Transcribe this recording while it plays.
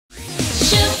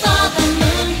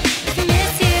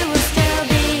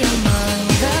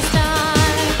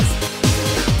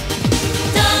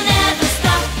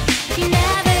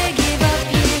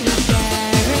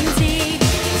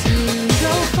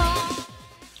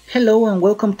Hello and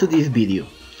welcome to this video.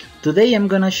 Today I'm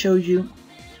gonna show you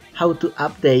how to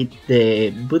update the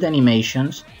boot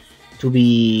animations to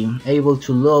be able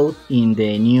to load in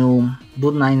the new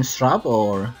Boot9Strap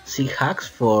or SIGHAX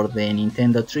for the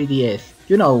Nintendo 3DS.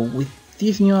 You know, with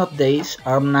these new updates,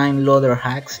 ARM9 loader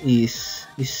hacks is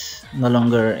no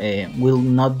longer will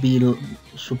not be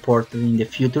supported in the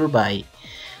future by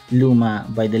the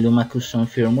Luma Custom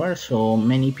firmware, so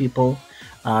many people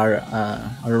are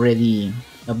already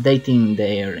updating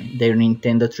their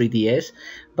Nintendo 3DS,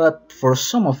 but for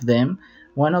some of them,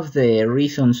 one of the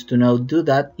reasons to not do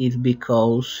that is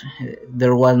because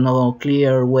there was no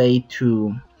clear way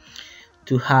to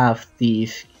have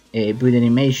these boot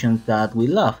animations that we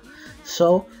love.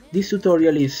 So this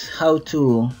tutorial is how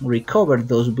to recover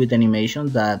those boot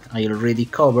animations that I already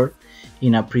covered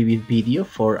in a previous video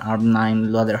for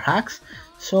ARM9 loader hacks.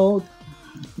 So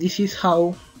this is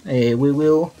how we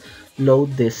will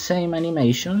load the same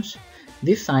animations,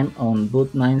 this time on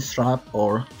Boot9Strap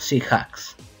or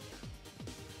SIGHAX.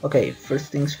 Okay, first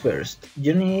things first,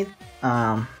 you need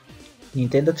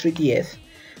Nintendo 3DS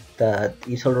that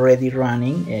is already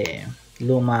running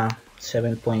Luma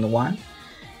 7.1.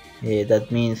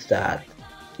 That means that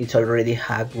it's already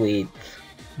hacked with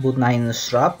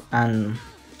Boot9Strap and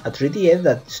a 3DS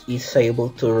that is able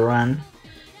to run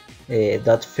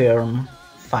 .firm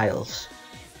files.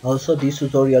 Also, this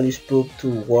tutorial is proved to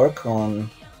work on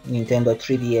Nintendo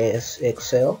 3DS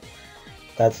XL,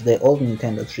 that's the old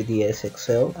Nintendo 3DS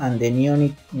XL, and the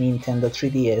new Nintendo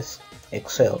 3DS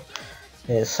XL.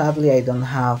 Sadly, I don't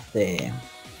have the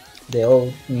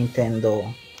old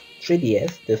Nintendo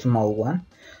 3DS, the small one,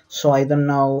 so I don't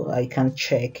know. I can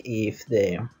check if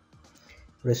the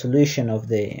resolution of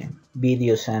the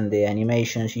videos and the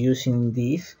animations using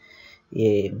this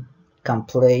can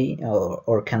play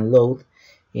or can load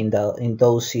in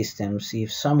those systems. If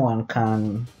someone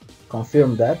can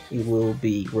confirm that, it will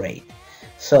be great.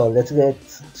 So let's get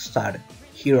started.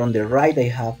 Here on the right I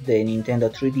have the Nintendo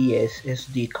 3DS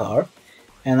SD card,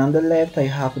 and on the left I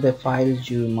have the files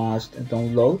you must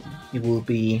download. It will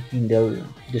be in the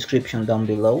description down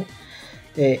below.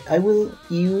 I will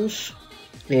use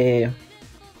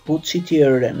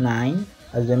Bootctr9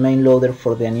 as the main loader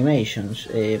for the animations.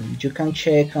 You can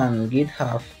check on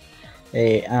GitHub,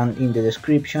 and in the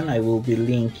description I will be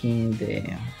linking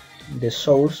the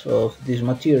source of this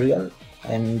material.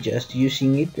 I'm just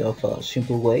using it of a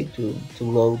simple way to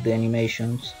load the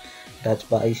animations. That's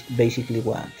basically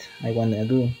what I want to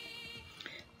do.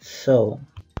 So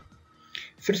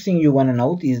first thing you want to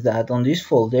note is that on this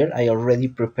folder I already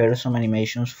prepared some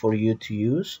animations for you to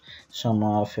use, some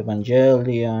of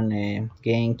Evangelion,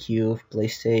 GameCube,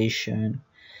 PlayStation,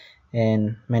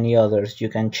 and many others. You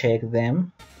can check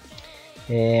them.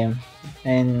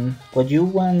 And what you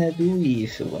want to do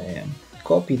is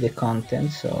copy the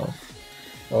contents of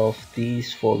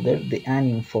this folder, the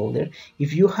anim folder.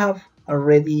 If you have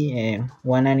already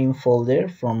one anim folder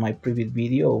from my previous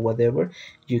video or whatever,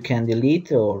 you can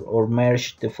delete or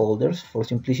merge the folders. For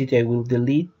simplicity, I will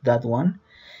delete that one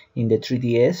in the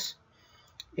 3DS,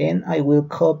 and I will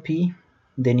copy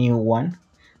the new one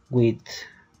with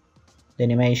the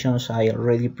animations I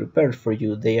already prepared for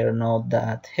you. They are not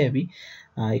that heavy.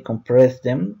 I compressed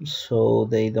them so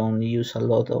they don't use a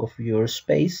lot of your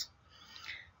space.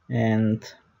 And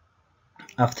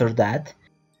after that,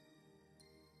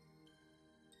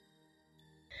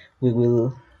 we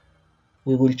will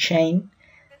chain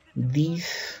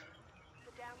this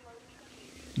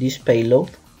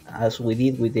payload as we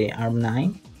did with the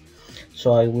ARM9.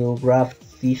 So I will grab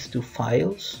these two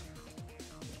files,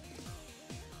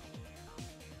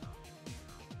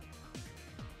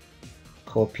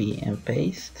 copy and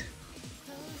paste.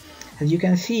 As you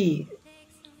can see,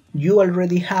 you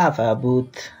already have a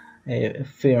boot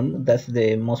firm. That's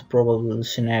the most probable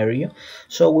scenario,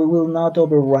 so we will not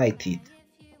overwrite it.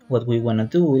 What we want to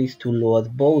do is to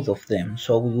load both of them.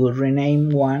 So we will rename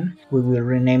one, we will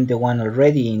rename the one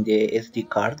already in the SD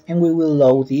card, and we will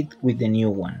load it with the new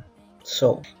one.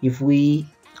 So if we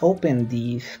open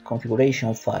this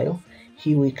configuration file,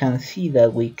 here we can see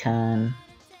that we can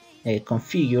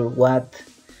configure what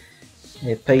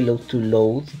payload to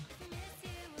load.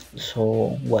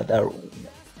 So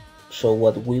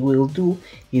what we will do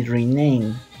is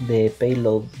rename the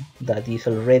payload that is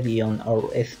already on our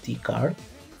SD card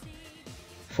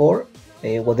for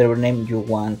whatever name you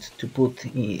want to put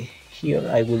here.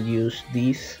 I will use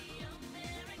this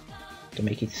to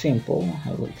make it simple.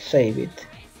 I will save it,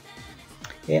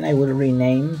 and I will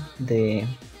rename the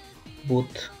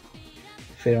boot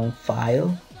firm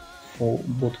file for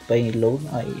boot payload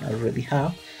I already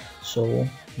have. So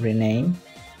rename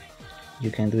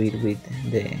You can do it with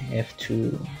the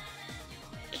F2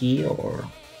 key or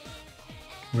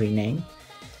rename,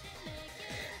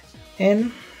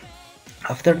 and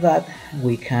after that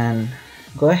we can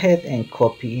go ahead and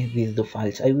copy these two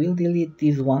files. I will delete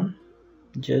this one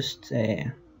just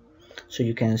so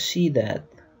you can see that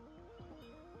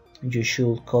you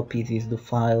should copy these two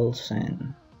files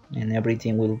and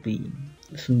everything will be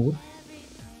smooth.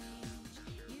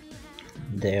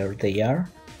 There they are.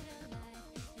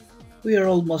 We are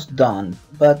almost done,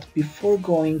 but before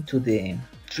going to the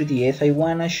 3ds I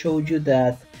wanna show you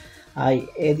that I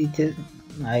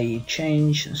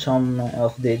changed some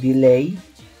of the delay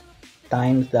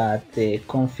times that the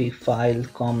config file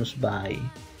comes by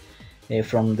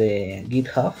from the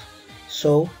GitHub.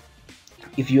 So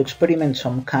if you experiment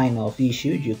some kind of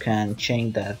issue, you can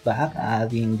change that back,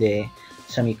 adding the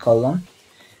semicolon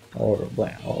or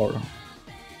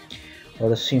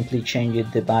simply change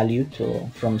it the value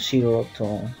from 0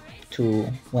 to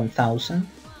 1000.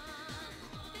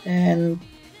 And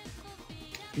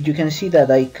you can see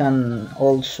that I can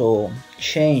also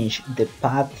change the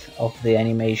path of the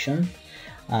animation.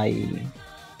 I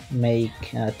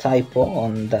make a typo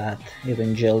on that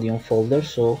Evangelion folder,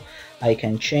 so I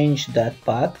can change that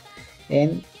path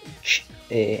and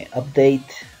update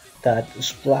that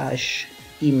splash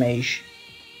image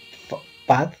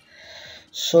path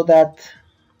so that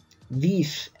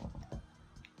this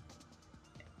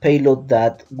payload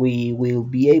that we will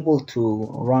be able to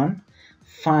run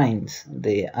finds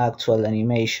the actual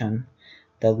animation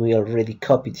that we already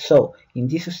copied. So in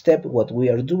this step what we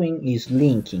are doing is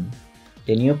linking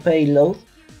the new payload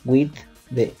with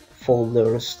the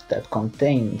folders that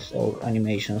contains our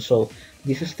animation. So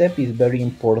this step is very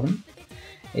important.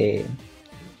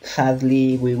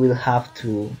 Sadly we will have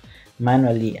to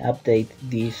manually update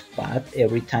this path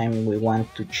every time we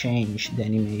want to change the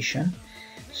animation,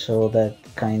 so that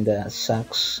kinda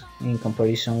sucks in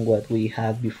comparison what we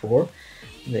had before,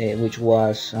 which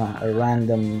was a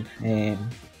random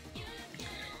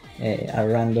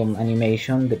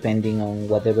animation depending on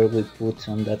whatever we put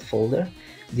on that folder.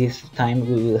 This time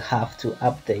we will have to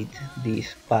update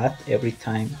this path every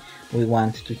time we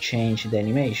want to change the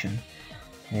animation,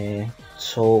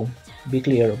 so be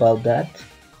clear about that.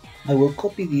 I will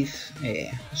copy this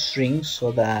string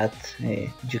so that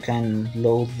you can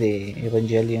load the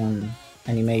Evangelion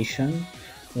animation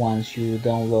once you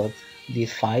download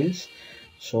these files.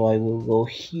 So I will go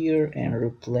here and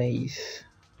replace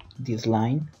this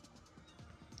line.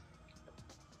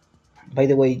 By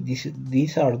the way,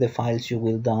 these are the files you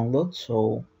will download,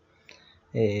 so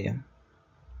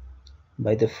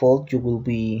by default you will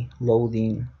be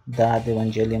loading that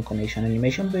Evangelion connection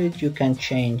animation, but you can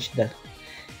change that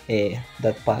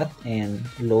path and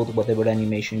load whatever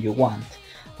animation you want.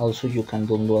 Also you can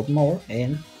download more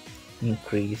and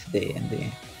increase the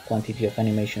quantity of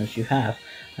animations you have.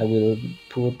 I will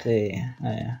put the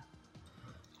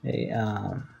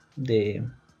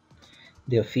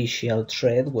official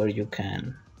thread where you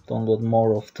can download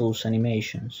more of those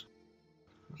animations.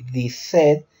 With this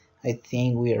said, I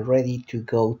think we are ready to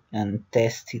go and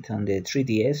test it on the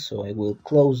 3ds, so I will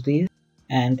close this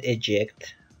and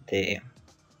eject the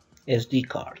SD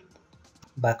card.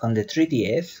 Back on the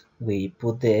 3ds, we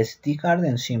put the SD card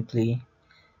and simply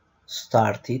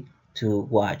start it to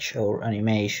watch our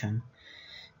animation.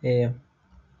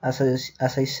 As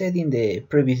I said in the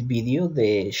previous video,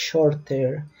 the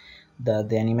shorter that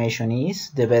the animation is,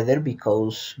 the better,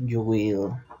 because you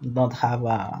will not have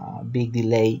a big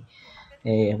delay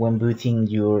when booting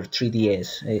your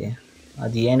 3ds.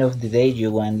 At the end of the day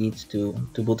you want it to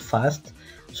boot fast,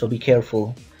 so be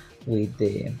careful with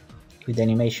the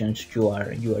animations you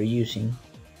are using.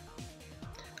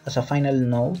 As a final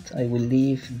note, I will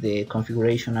leave the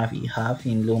configuration I have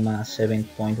in Luma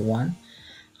 7.1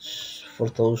 for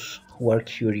those who are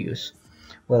curious.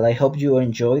 Well, I hope you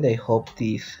enjoyed. I hope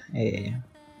this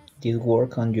did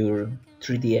work on your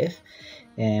 3ds,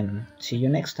 and see you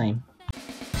next time.